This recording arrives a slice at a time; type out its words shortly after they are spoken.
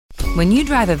When you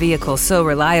drive a vehicle so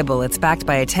reliable it's backed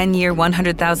by a 10-year,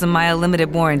 100,000-mile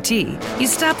limited warranty, you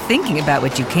stop thinking about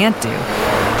what you can't do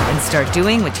and start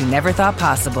doing what you never thought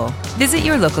possible. Visit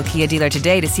your local Kia dealer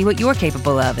today to see what you're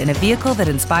capable of in a vehicle that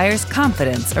inspires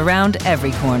confidence around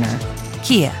every corner.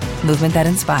 Kia, movement that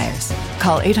inspires.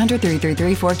 Call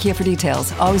 800-333-4KIA for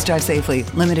details. Always drive safely.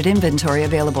 Limited inventory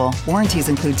available. Warranties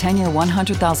include 10-year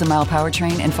 100,000-mile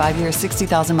powertrain and 5-year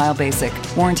 60,000-mile basic.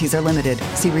 Warranties are limited.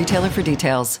 See retailer for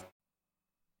details.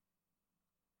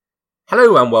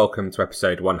 Hello and welcome to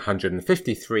episode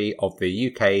 153 of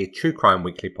the UK True Crime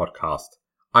Weekly podcast.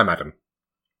 I'm Adam.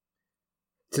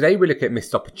 Today we look at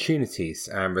missed opportunities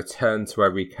and return to a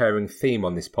recurring theme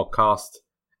on this podcast,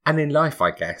 and in life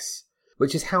I guess,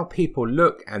 which is how people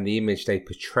look and the image they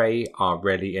portray are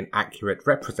rarely an accurate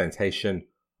representation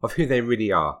of who they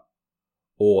really are,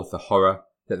 or the horror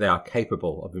that they are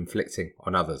capable of inflicting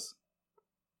on others.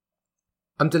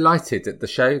 I'm delighted that the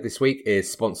show this week is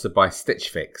sponsored by Stitch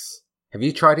Fix. Have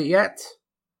you tried it yet?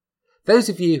 Those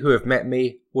of you who have met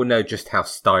me will know just how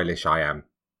stylish I am.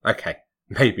 Okay,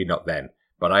 maybe not then,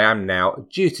 but I am now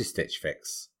due to Stitch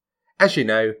Fix. As you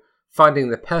know, finding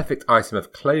the perfect item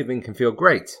of clothing can feel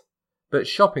great, but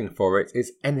shopping for it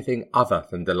is anything other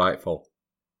than delightful.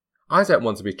 I don't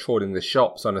want to be trawling the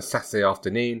shops on a Saturday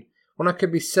afternoon when I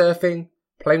could be surfing,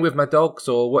 playing with my dogs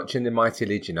or watching the mighty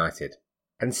Leeds United.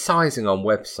 And sizing on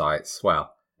websites,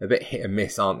 well, a bit hit and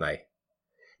miss, aren't they?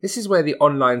 This is where the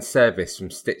online service from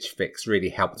Stitch Fix really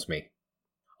helped me.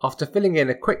 After filling in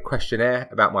a quick questionnaire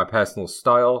about my personal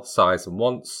style, size and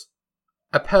wants,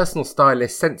 a personal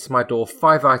stylist sent to my door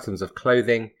 5 items of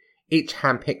clothing, each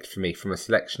handpicked for me from a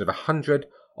selection of 100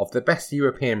 of the best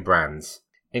European brands,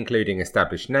 including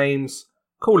established names,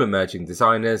 cool emerging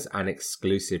designers and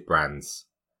exclusive brands.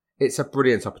 It's a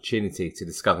brilliant opportunity to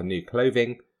discover new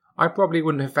clothing I probably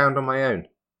wouldn't have found on my own.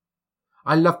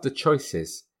 I loved the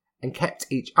choices and kept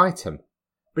each item,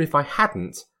 but if I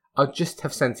hadn't, I'd just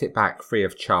have sent it back free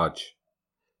of charge.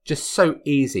 Just so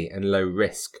easy and low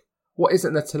risk. What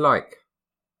isn't there to like?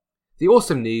 The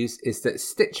awesome news is that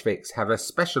Stitch Fix have a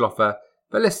special offer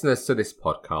for listeners to this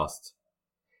podcast.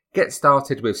 Get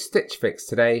started with Stitch Fix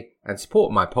today and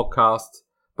support my podcast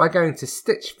by going to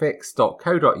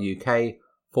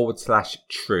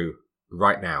stitchfix.co.uk/true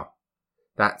right now.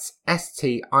 That's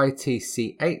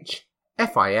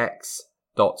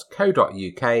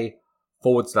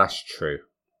stitchfix.co.uk/true.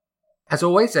 As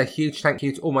always, a huge thank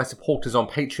you to all my supporters on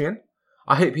Patreon.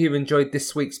 I hope you enjoyed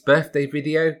this week's birthday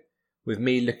video, with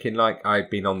me looking like I've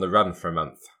been on the run for a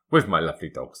month, with my lovely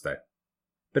dogs though.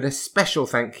 But a special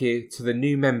thank you to the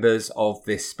new members of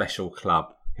this special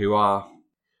club, who are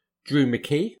Drew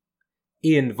McKee,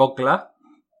 Ian Vogler,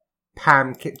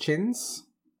 Pam Kitchens,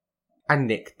 and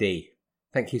Nick D.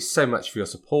 Thank you so much for your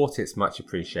support, it's much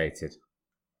appreciated.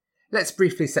 Let's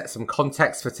briefly set some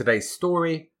context for today's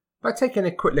story by taking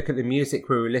a quick look at the music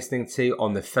we were listening to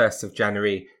on the 1st of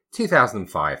January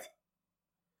 2005.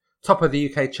 Top of the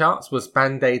UK charts was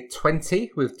Band Aid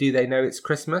 20 with Do They Know It's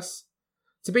Christmas,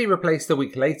 to be replaced a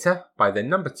week later by the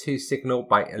number 2 single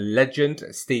by legend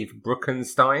Steve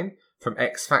Bruckenstein from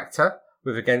X Factor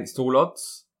with Against All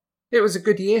Odds. It was a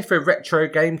good year for retro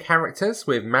game characters,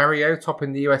 with Mario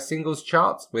topping the US singles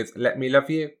chart with Let Me Love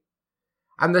You.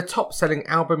 And the top selling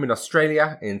album in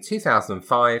Australia in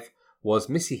 2005 was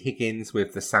Missy Higgins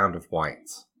with The Sound of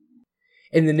White.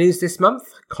 In the news this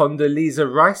month, Condoleezza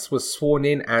Rice was sworn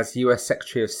in as US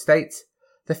Secretary of State,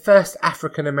 the first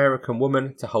African-American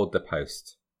woman to hold the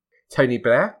post. Tony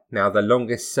Blair, now the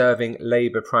longest-serving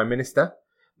Labour Prime Minister,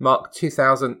 marked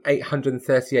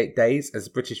 2,838 days as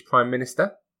British Prime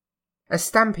Minister. A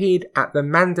stampede at the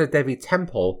Manda Devi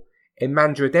Temple in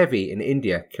Mandra Devi in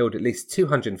India killed at least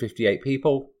 258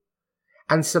 people.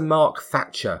 And Sir Mark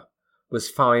Thatcher was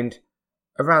fined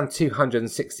around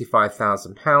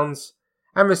 £265,000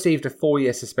 and received a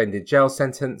 4-year suspended jail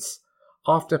sentence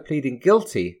after pleading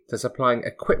guilty to supplying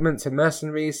equipment to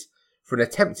mercenaries for an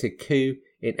attempted coup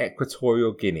in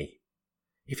Equatorial Guinea.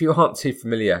 If you aren't too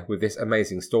familiar with this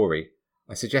amazing story,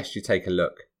 I suggest you take a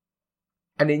look.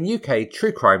 And in UK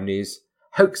true crime news,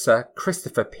 hoaxer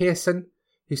Christopher Pearson,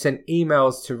 who sent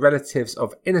emails to relatives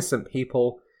of innocent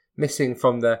people missing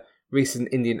from the recent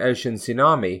Indian Ocean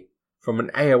tsunami from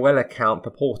an AOL account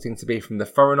purporting to be from the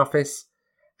Foreign Office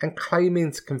and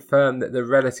claiming to confirm that the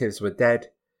relatives were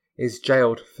dead, is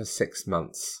jailed for 6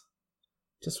 months.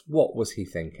 Just what was he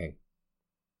thinking?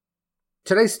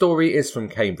 Today's story is from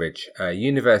Cambridge, a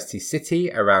university city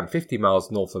around 50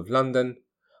 miles north of London,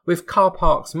 with car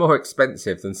parks more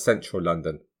expensive than central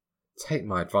London. Take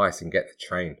my advice and get the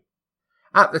train.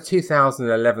 At the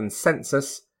 2011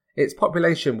 census, its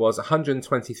population was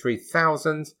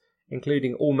 123,000,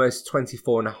 including almost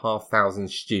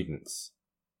 24,500 students.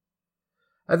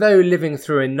 Although living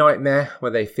through a nightmare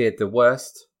where they feared the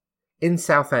worst, in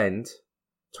Southend,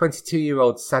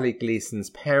 22-year-old Sally Gleason's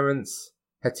parents,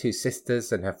 her two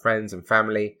sisters and her friends and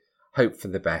family hoped for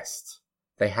the best.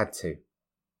 They had to.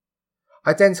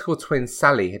 Identical twin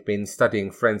Sally had been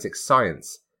studying forensic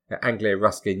science at Anglia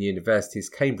Ruskin University's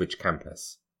Cambridge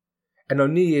campus, and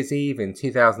on New Year's Eve in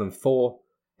 2004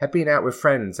 had been out with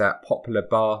friends at popular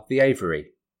bar The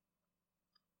Aviary.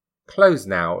 Closed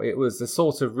now, it was the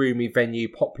sort of roomy venue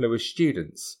popular with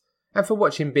students and for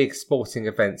watching big sporting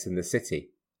events in the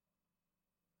city.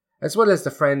 As well as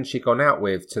the friends she'd gone out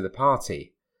with to the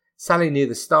party, Sally knew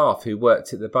the staff who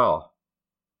worked at the bar.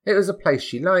 It was a place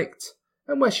she liked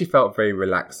and where she felt very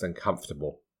relaxed and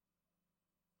comfortable.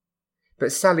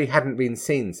 But Sally hadn't been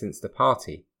seen since the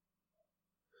party.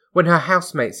 When her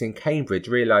housemates in Cambridge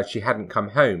realised she hadn't come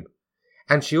home,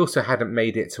 and she also hadn't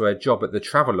made it to her job at the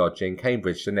Travelodge in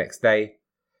Cambridge the next day,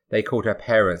 they called her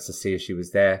parents to see if she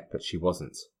was there, but she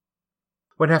wasn't.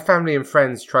 When her family and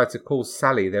friends tried to call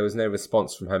Sally, there was no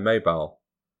response from her mobile.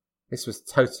 This was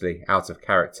totally out of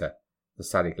character for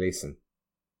Sally Gleason.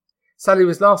 Sally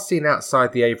was last seen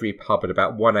outside the Aviary pub at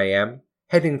about 1 a.m,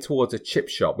 heading towards a chip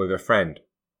shop with a friend.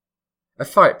 A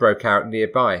fight broke out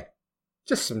nearby.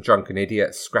 Just some drunken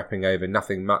idiots scrapping over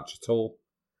nothing much at all,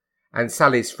 and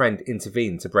Sally's friend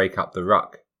intervened to break up the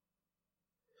ruck.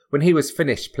 When he was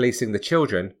finished policing the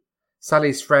children,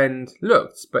 Sally's friend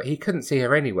looked, but he couldn't see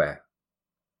her anywhere.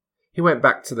 He went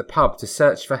back to the pub to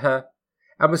search for her,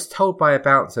 and was told by a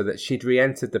bouncer that she'd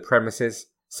re-entered the premises,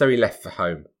 so he left for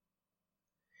home.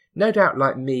 No doubt,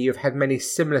 like me, you've had many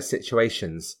similar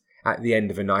situations at the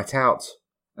end of a night out,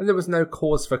 and there was no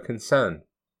cause for concern.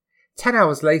 10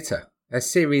 hours later, a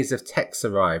series of texts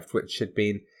arrived which had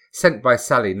been sent by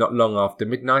Sally not long after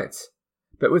midnight,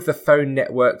 but with the phone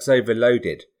networks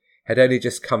overloaded, had only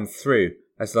just come through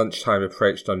as lunchtime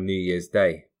approached on New Year's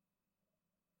Day.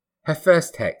 Her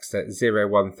first text at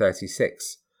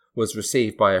 0136 was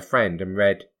received by a friend and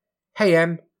read, "Hey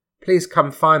Em, please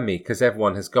come find me 'cause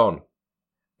everyone has gone."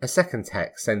 A second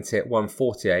text sent at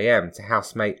 1:40 a.m. to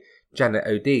housemate Janet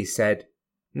O'D said,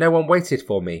 "No one waited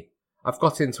for me. I've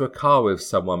got into a car with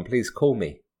someone, please call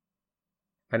me."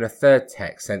 And a third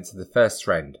text sent to the first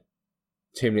friend,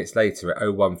 2 minutes later at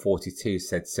 01:42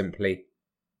 said simply,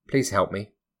 "Please help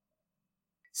me."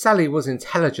 Sally was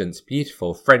intelligent,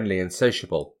 beautiful, friendly and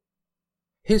sociable.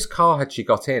 Whose car had she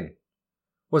got in?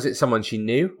 Was it someone she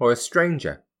knew or a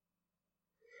stranger?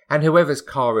 And whoever's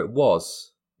car it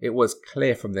was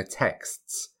clear from the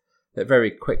texts that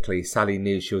very quickly Sally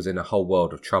knew she was in a whole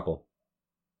world of trouble.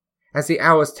 As the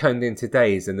hours turned into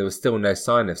days and there was still no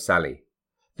sign of Sally,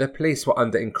 the police were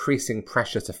under increasing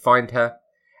pressure to find her,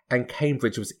 and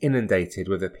Cambridge was inundated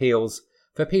with appeals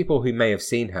for people who may have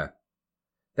seen her.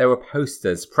 There were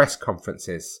posters, press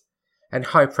conferences, and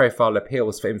high-profile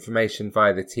appeals for information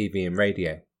via the TV and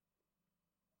radio.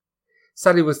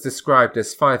 Sally was described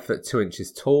as 5 foot 2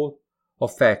 inches tall,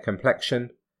 of fair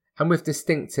complexion, and with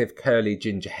distinctive curly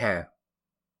ginger hair.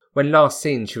 When last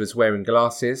seen, she was wearing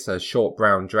glasses, a short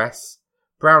brown dress,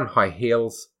 brown high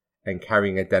heels, and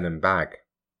carrying a denim bag.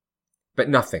 But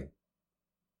nothing.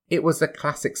 It was a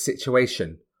classic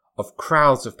situation of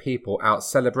crowds of people out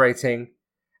celebrating,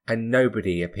 and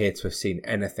nobody appeared to have seen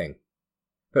anything.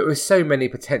 But with so many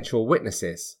potential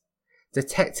witnesses,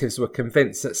 detectives were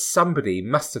convinced that somebody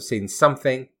must have seen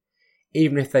something,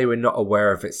 even if they were not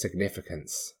aware of its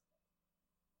significance.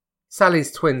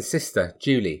 Sally's twin sister,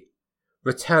 Julie,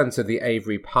 returned to the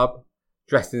Aviary pub,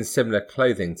 dressed in similar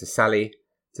clothing to Sally,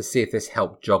 to see if this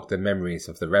helped jog the memories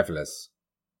of the revellers.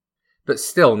 But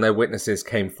still no witnesses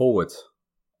came forward.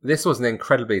 This was an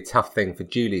incredibly tough thing for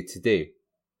Julie to do,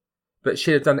 but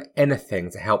she'd have done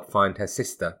anything to help find her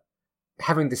sister.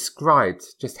 Having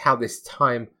described just how this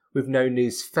time with no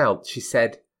news felt, she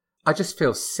said, "I just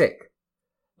feel sick,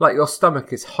 like your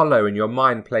stomach is hollow and your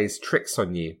mind plays tricks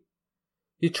on you.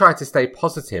 You try to stay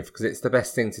positive because it's the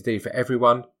best thing to do for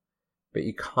everyone, but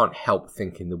you can't help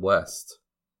thinking the worst."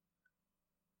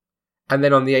 And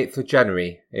then on the 8th of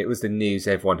January, it was the news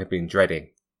everyone had been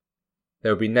dreading.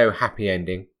 There would be no happy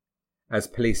ending, as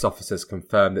police officers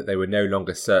confirmed that they were no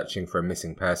longer searching for a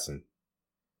missing person.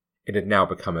 It had now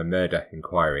become a murder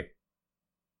inquiry.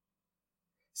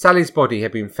 Sally's body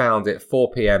had been found at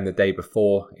 4 p.m. the day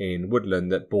before in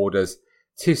woodland that borders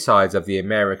two sides of the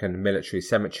American Military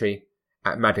Cemetery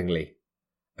at Madingley,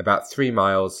 about 3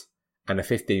 miles and a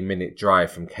 15-minute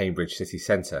drive from Cambridge city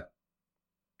centre.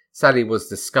 Sally was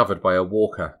discovered by a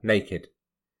walker naked,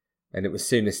 and it was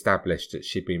soon established that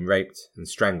she'd been raped and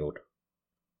strangled.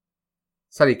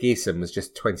 Sally Gleason was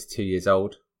just 22 years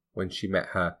old, when she met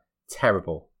her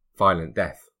terrible, violent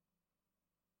death.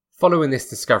 Following this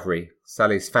discovery,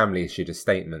 Sally's family issued a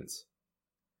statement.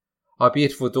 Our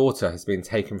beautiful daughter has been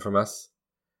taken from us,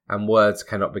 and words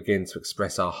cannot begin to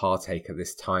express our heartache at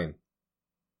this time.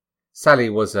 Sally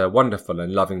was a wonderful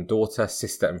and loving daughter,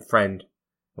 sister and friend,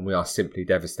 and we are simply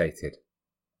devastated.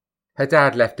 Her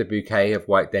dad left a bouquet of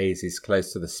white daisies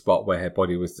close to the spot where her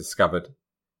body was discovered.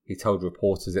 He told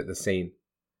reporters at the scene,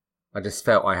 I just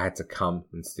felt I had to come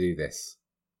and do this.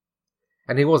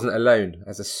 And he wasn't alone,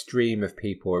 as a stream of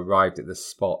people arrived at the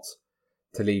spot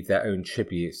to leave their own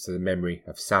tributes to the memory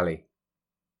of Sally.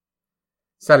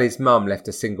 Sally's mum left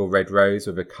a single red rose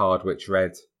with a card which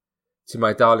read, To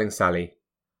my darling Sally,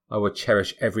 I will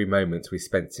cherish every moment we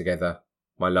spent together.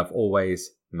 My love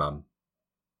always, Mum.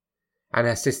 And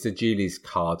her sister Julie's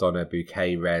card on her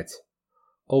bouquet read,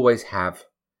 Always have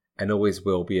and always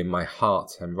will be in my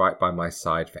heart and right by my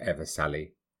side forever,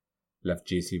 Sally. Love,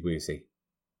 Juicy Woozy.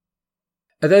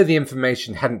 Although the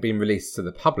information hadn't been released to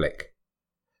the public,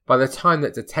 by the time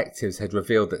that detectives had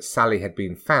revealed that Sally had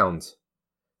been found,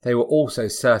 they were also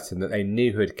certain that they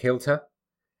knew who had killed her,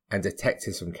 and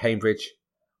detectives from Cambridge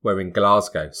were in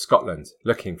Glasgow, Scotland,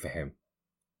 looking for him.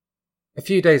 A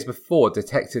few days before,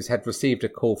 detectives had received a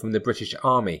call from the British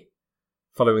Army,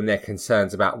 following their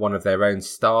concerns about one of their own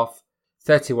staff,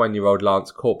 31-year-old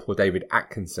Lance Corporal David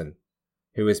Atkinson,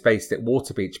 who was based at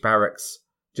Waterbeach Barracks,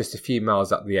 just a few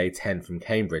miles up the A10 from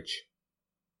Cambridge.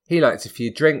 He liked a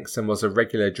few drinks and was a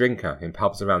regular drinker in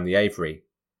pubs around the Avery,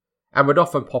 and would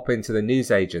often pop into the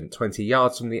newsagent 20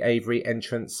 yards from the Avery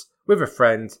entrance with a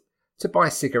friend to buy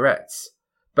cigarettes,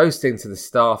 boasting to the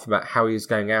staff about how he was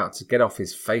going out to get off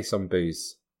his face on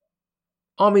booze.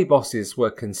 Army bosses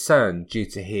were concerned due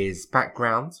to his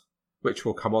background, which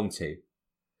we'll come on to,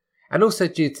 and also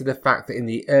due to the fact that in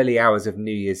the early hours of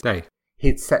New Year's Day,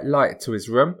 he'd set light to his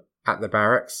room at the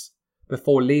barracks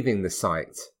before leaving the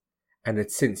site and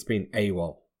had since been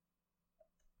AWOL.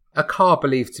 A car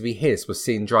believed to be his was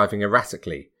seen driving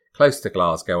erratically close to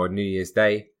Glasgow on New Year's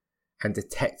Day, and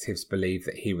detectives believed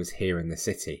that he was here in the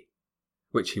city,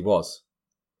 which he was.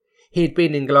 He had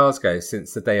been in Glasgow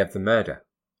since the day of the murder,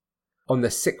 on the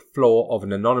 6th floor of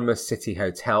an anonymous city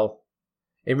hotel,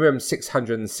 in room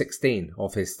 616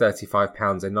 of his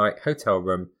 £35 a night hotel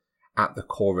room at the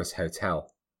Chorus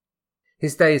Hotel.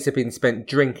 His days had been spent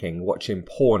drinking, watching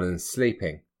porn and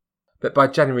sleeping, but by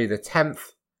January the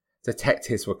 10th,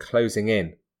 detectives were closing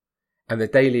in, and the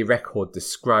Daily Record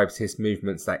describes his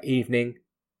movements that evening,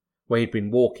 where he'd been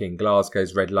walking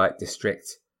Glasgow's red light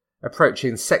district,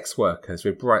 approaching sex workers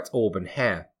with bright auburn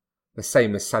hair, the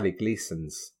same as Sally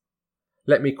Gleeson's.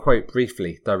 Let me quote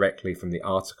briefly directly from the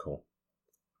article.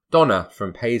 Donna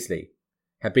from Paisley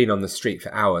had been on the street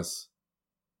for hours.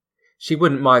 She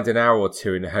wouldn't mind an hour or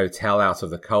two in a hotel out of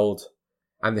the cold,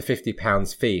 and the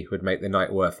 £50 fee would make the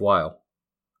night worthwhile.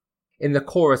 In the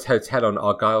Chorus Hotel on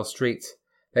Argyle Street,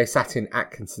 they sat in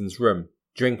Atkinson's room,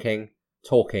 drinking,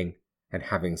 talking, and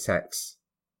having sex.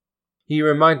 You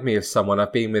remind me of someone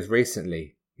I've been with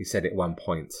recently, he said at one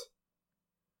point.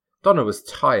 Donna was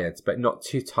tired, but not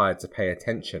too tired to pay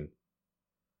attention.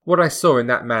 What I saw in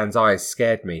that man's eyes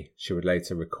scared me, she would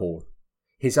later recall.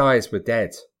 His eyes were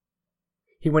dead.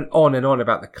 He went on and on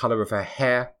about the colour of her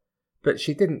hair, but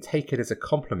she didn't take it as a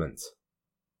compliment.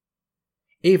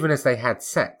 Even as they had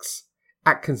sex,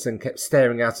 Atkinson kept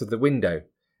staring out of the window,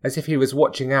 as if he was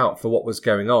watching out for what was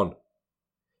going on.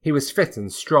 He was fit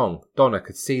and strong, Donna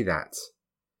could see that.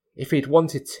 If he'd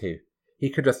wanted to, he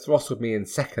could have throttled me in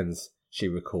seconds, she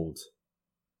recalled.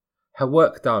 Her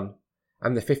work done,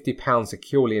 and the £50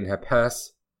 securely in her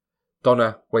purse,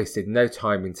 Donna wasted no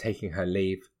time in taking her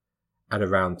leave at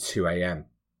around 2 a.m.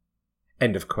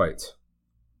 End of quote.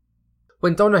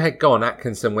 When Donna had gone,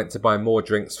 Atkinson went to buy more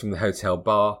drinks from the hotel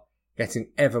bar, getting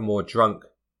ever more drunk,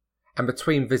 and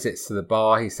between visits to the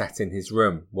bar he sat in his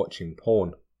room watching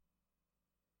porn.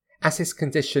 As his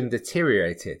condition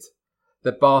deteriorated,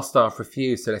 the bar staff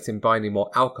refused to let him buy any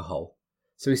more alcohol,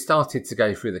 so he started to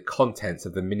go through the contents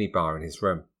of the minibar in his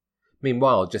room.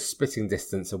 Meanwhile, just spitting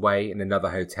distance away in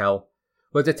another hotel,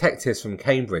 were detectives from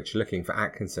Cambridge looking for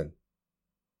Atkinson.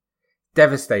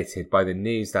 Devastated by the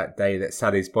news that day that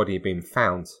Sally's body had been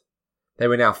found, they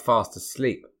were now fast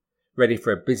asleep, ready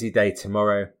for a busy day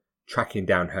tomorrow, tracking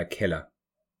down her killer.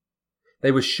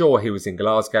 They were sure he was in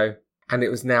Glasgow, and it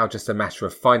was now just a matter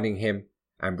of finding him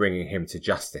and bringing him to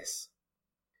justice.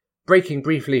 Breaking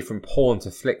briefly from porn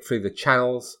to flick through the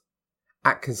channels,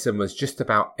 Atkinson was just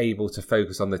about able to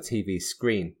focus on the TV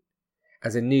screen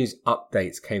as a news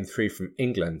update came through from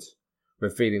England,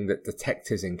 revealing that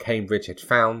detectives in Cambridge had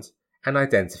found and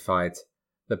identified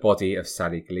the body of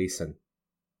Sally Gleeson.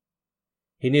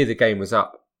 He knew the game was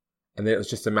up, and that it was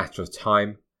just a matter of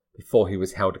time before he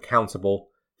was held accountable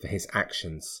for his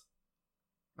actions.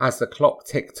 As the clock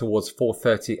ticked towards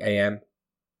 4:30 a.m,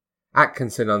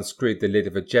 Atkinson unscrewed the lid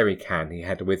of a jerry can he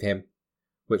had with him,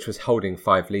 which was holding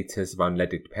 5 litres of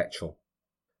unleaded petrol.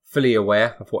 Fully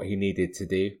aware of what he needed to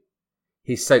do,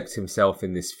 he soaked himself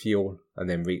in this fuel and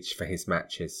then reached for his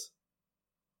matches.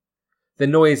 The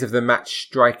noise of the match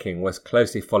striking was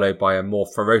closely followed by a more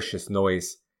ferocious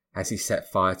noise as he set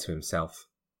fire to himself.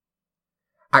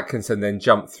 Atkinson then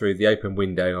jumped through the open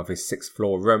window of his 6th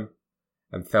floor room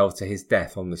and fell to his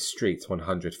death on the street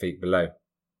 100 feet below.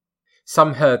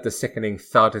 Some heard the sickening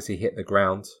thud as he hit the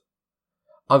ground.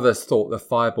 Others thought the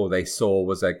fireball they saw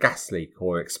was a gas leak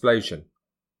or explosion.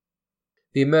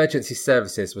 The emergency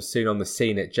services were soon on the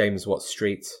scene at James Watt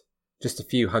Street, just a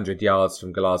few hundred yards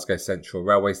from Glasgow Central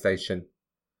Railway Station,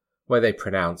 where they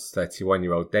pronounced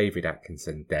 31-year-old David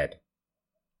Atkinson dead.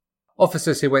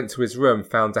 Officers who went to his room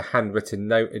found a handwritten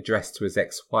note addressed to his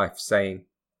ex-wife saying,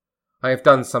 "I have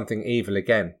done something evil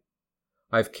again.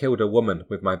 I have killed a woman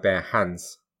with my bare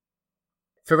hands."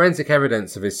 Forensic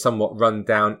evidence of his somewhat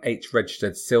run-down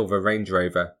H-registered silver Range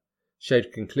Rover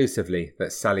showed conclusively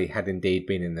that Sally had indeed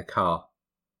been in the car.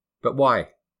 But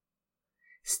why?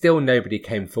 Still nobody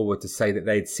came forward to say that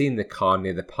they'd seen the car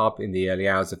near the pub in the early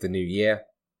hours of the new year,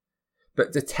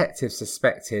 but detectives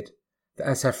suspected that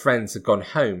as her friends had gone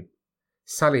home,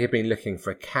 Sally had been looking for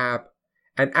a cab,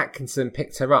 and Atkinson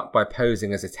picked her up by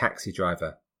posing as a taxi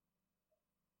driver.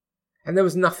 And there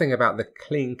was nothing about the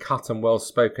clean-cut and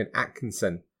well-spoken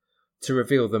Atkinson to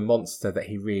reveal the monster that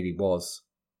he really was.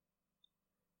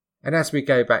 And as we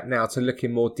go back now to look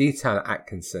in more detail at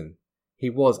Atkinson, he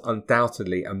was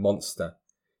undoubtedly a monster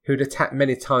who'd attacked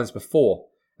many times before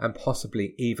and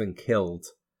possibly even killed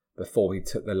before he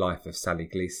took the life of Sally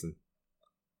Gleeson.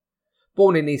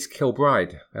 Born in East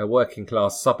Kilbride, a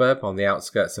working-class suburb on the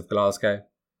outskirts of Glasgow,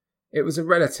 it was a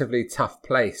relatively tough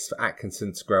place for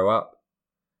Atkinson to grow up,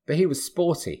 but he was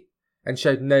sporty and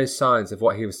showed no signs of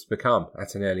what he was to become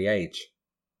at an early age.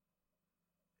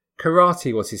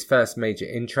 Karate was his first major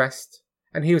interest,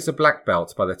 and he was a black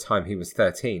belt by the time he was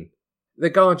 13. The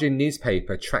Guardian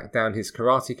newspaper tracked down his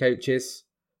karate coaches,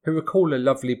 who recall a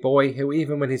lovely boy who,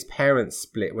 even when his parents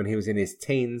split when he was in his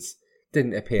teens,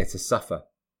 didn't appear to suffer.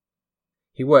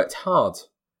 He worked hard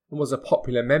and was a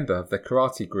popular member of the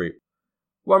karate group.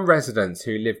 One resident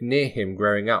who lived near him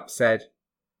growing up said,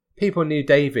 "People knew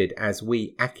David as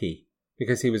Wee Aki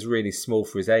because he was really small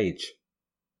for his age.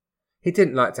 He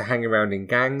didn't like to hang around in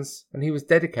gangs and he was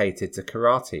dedicated to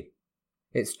karate.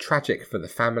 It's tragic for the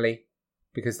family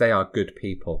because they are good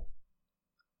people."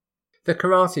 The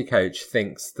karate coach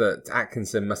thinks that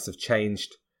Atkinson must have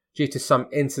changed due to some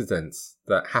incidents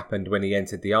that happened when he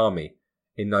entered the army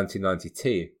in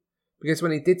 1992, because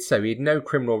when he did so he had no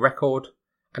criminal record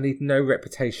and he had no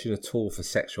reputation at all for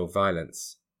sexual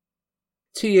violence.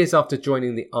 2 years after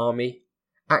joining the army,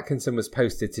 Atkinson was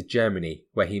posted to Germany,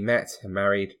 where he met and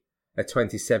married a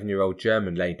 27-year-old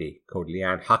German lady called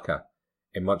Leanne Hucker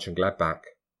in Mönchengladbach.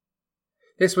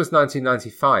 This was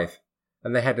 1995,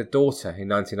 and they had a daughter in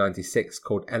 1996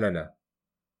 called Eleanor.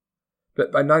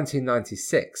 But by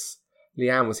 1996,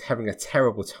 Leanne was having a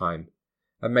terrible time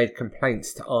and made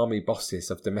complaints to army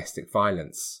bosses of domestic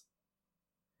violence.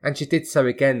 And she did so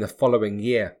again the following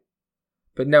year,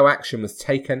 but no action was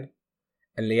taken,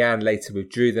 and Leanne later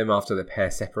withdrew them after the pair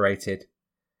separated,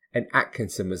 and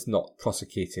Atkinson was not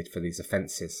prosecuted for these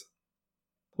offences.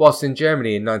 Whilst in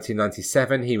Germany in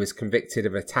 1997, he was convicted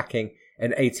of attacking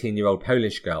an 18-year-old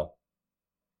Polish girl.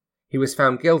 He was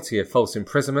found guilty of false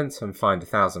imprisonment and fined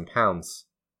 £1,000.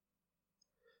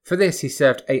 For this he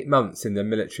served 8 months in the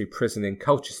military prison in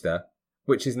Colchester,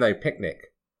 which is no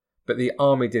picnic, but the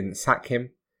army didn't sack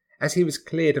him, as he was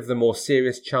cleared of the more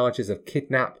serious charges of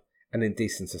kidnap and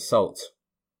indecent assault.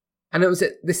 And it was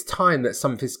at this time that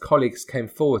some of his colleagues came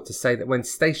forward to say that when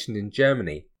stationed in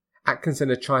Germany, Atkinson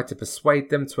had tried to persuade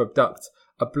them to abduct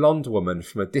a blonde woman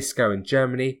from a disco in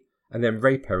Germany and then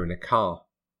rape her in a car.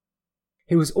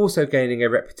 He was also gaining a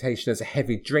reputation as a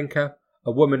heavy drinker,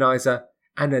 a womanizer,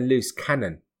 and a loose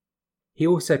cannon. He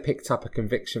also picked up a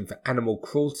conviction for animal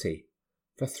cruelty,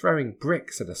 for throwing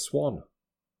bricks at a swan.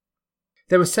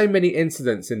 There were so many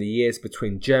incidents in the years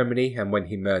between Germany and when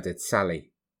he murdered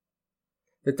Sally.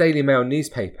 The Daily Mail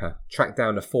newspaper tracked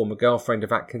down a former girlfriend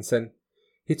of Atkinson,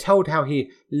 who told how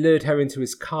he lured her into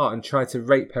his car and tried to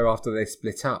rape her after they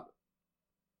split up.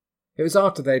 It was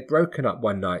after they had broken up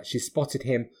one night she spotted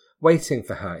him waiting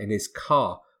for her in his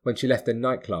car when she left the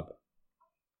nightclub.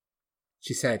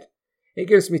 She said, "It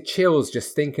gives me chills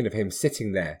just thinking of him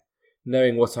sitting there,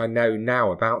 knowing what I know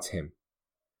now about him.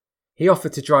 He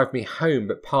offered to drive me home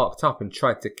but parked up and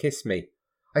tried to kiss me.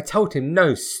 I told him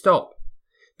no, stop.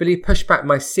 But he pushed back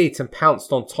my seat and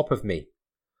pounced on top of me.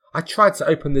 I tried to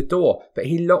open the door, but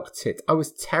he locked it. I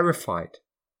was terrified.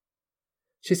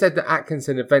 She said that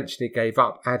Atkinson eventually gave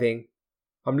up, adding,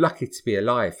 I'm lucky to be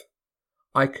alive.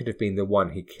 I could have been the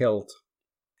one he killed.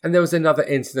 And there was another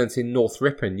incident in North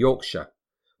Ripon, Yorkshire,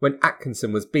 when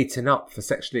Atkinson was beaten up for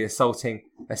sexually assaulting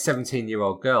a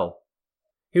 17-year-old girl.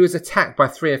 He was attacked by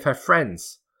 3 of her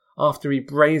friends after he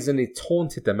brazenly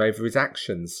taunted them over his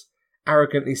actions,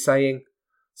 arrogantly saying,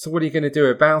 So what are you going to do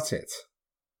about it?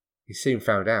 He soon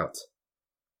found out.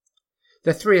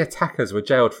 The 3 attackers were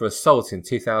jailed for assault in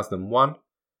 2001,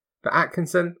 but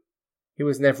Atkinson, he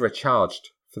was never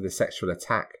charged for the sexual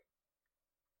attack.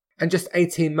 And just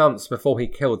 18 months before he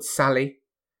killed Sally,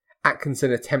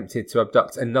 Atkinson attempted to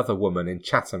abduct another woman in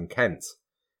Chatham, Kent,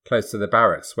 close to the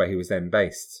barracks where he was then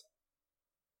based.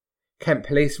 Kent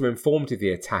police were informed of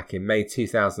the attack in May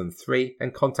 2003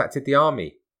 and contacted the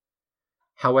army.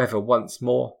 However, once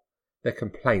more, the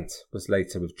complaint was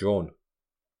later withdrawn.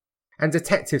 And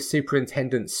Detective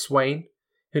Superintendent Swain,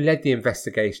 who led the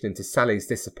investigation into Sally's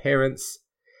disappearance,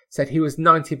 said he was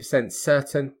 90%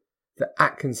 certain that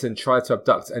Atkinson tried to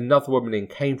abduct another woman in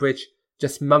Cambridge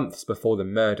just months before the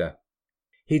murder.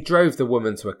 He drove the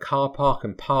woman to a car park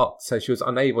and parked so she was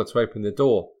unable to open the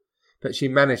door, but she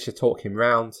managed to talk him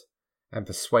round and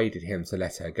persuaded him to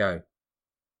let her go.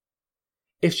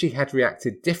 If she had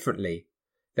reacted differently,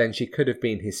 then she could have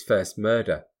been his first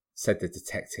murder, said the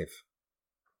detective.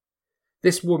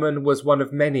 This woman was one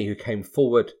of many who came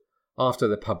forward after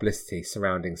the publicity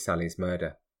surrounding Sally's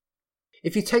murder.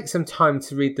 If you take some time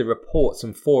to read the reports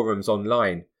and forums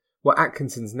online where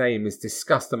Atkinson's name is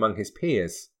discussed among his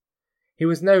peers, he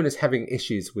was known as having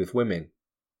issues with women.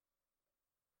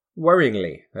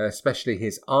 Worryingly, especially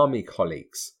his army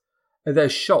colleagues, although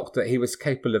shocked that he was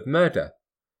capable of murder,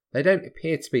 they don't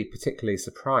appear to be particularly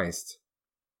surprised.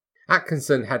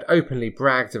 Atkinson had openly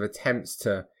bragged of attempts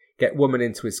to get women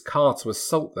into his car to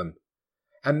assault them,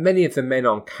 and many of the men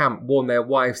on camp warned their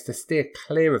wives to steer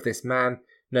clear of this man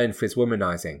known for his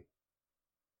womanizing.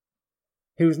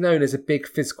 He was known as a big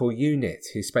physical unit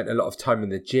who spent a lot of time in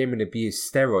the gym and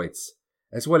abused steroids,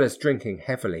 as well as drinking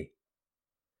heavily.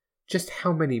 Just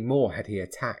how many more had he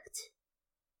attacked?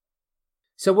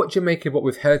 So what do you make of what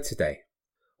we've heard today?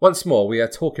 Once more, we are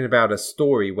talking about a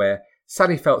story where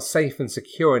Sally felt safe and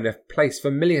secure in a place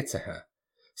familiar to her,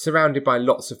 surrounded by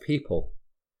lots of people,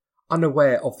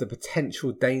 unaware of the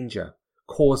potential danger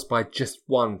caused by just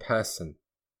one person.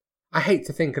 I hate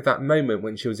to think of that moment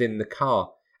when she was in the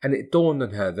car and it dawned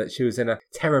on her that she was in a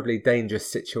terribly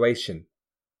dangerous situation.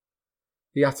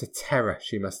 The utter terror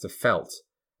she must have felt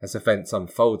as events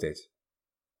unfolded.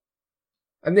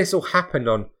 And this all happened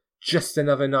on just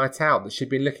another night out that she'd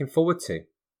been looking forward to.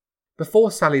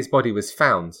 Before Sally's body was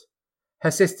found,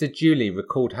 her sister Julie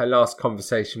recalled her last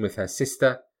conversation with her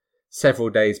sister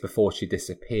several days before she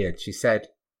disappeared. She said,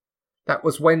 "That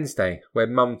was Wednesday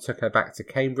when Mum took her back to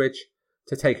Cambridge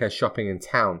to take her shopping in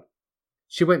town.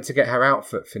 She went to get her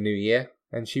outfit for New Year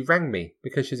and she rang me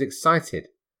because she was excited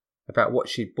about what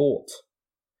she'd bought.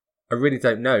 I really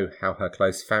don't know how her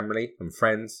close family and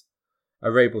friends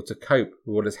are able to cope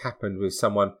with what has happened with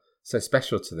someone so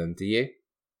special to them, do you?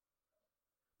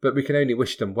 But we can only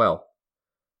wish them well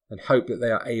and hope that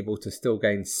they are able to still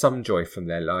gain some joy from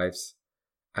their lives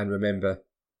and remember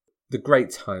the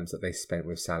great times that they spent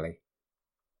with Sally."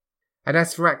 And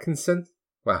as for Atkinson,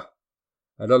 well,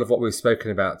 a lot of what we've spoken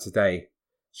about today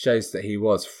shows that he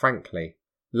was, frankly,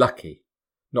 lucky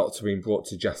not to have been brought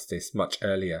to justice much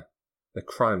earlier. The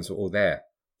crimes were all there,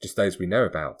 just those we know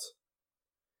about.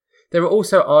 There are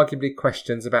also arguably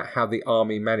questions about how the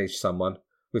army managed someone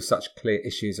with such clear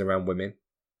issues around women.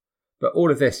 But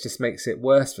all of this just makes it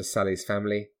worse for Sally's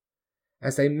family,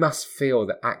 as they must feel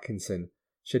that Atkinson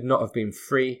should not have been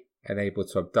free and able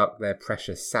to abduct their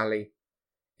precious Sally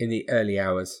in the early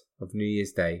hours of New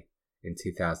Year's Day in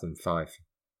 2005.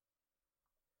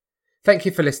 Thank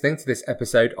you for listening to this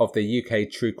episode of the UK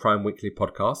True Crime Weekly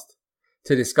podcast.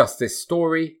 To discuss this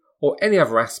story or any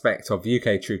other aspect of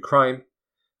UK True Crime,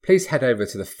 please head over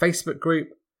to the Facebook group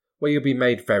where you'll be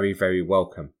made very, very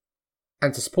welcome.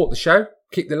 And to support the show,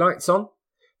 keep the lights on,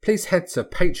 please head to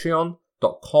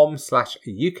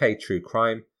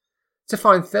patreon.com/UKTrueCrime to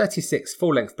find 36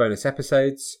 full-length bonus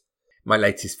episodes, my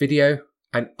latest video,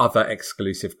 and other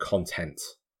exclusive content.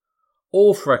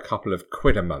 All for a couple of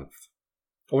quid a month,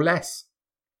 or less.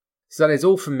 So that is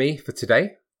all from me for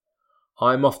today.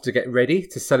 I'm off to get ready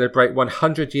to celebrate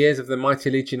 100 years of the mighty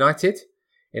Leeds United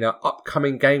in our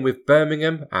upcoming game with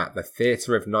Birmingham at the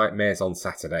Theatre of Nightmares on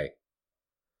Saturday.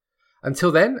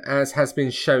 Until then, as has been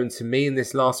shown to me in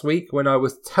this last week when I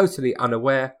was totally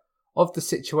unaware of the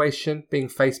situation being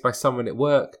faced by someone at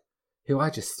work who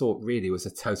I just thought really was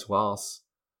a total arse.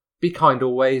 Be kind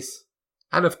always,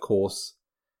 and of course,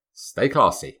 stay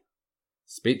classy.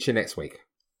 Speak to you next week.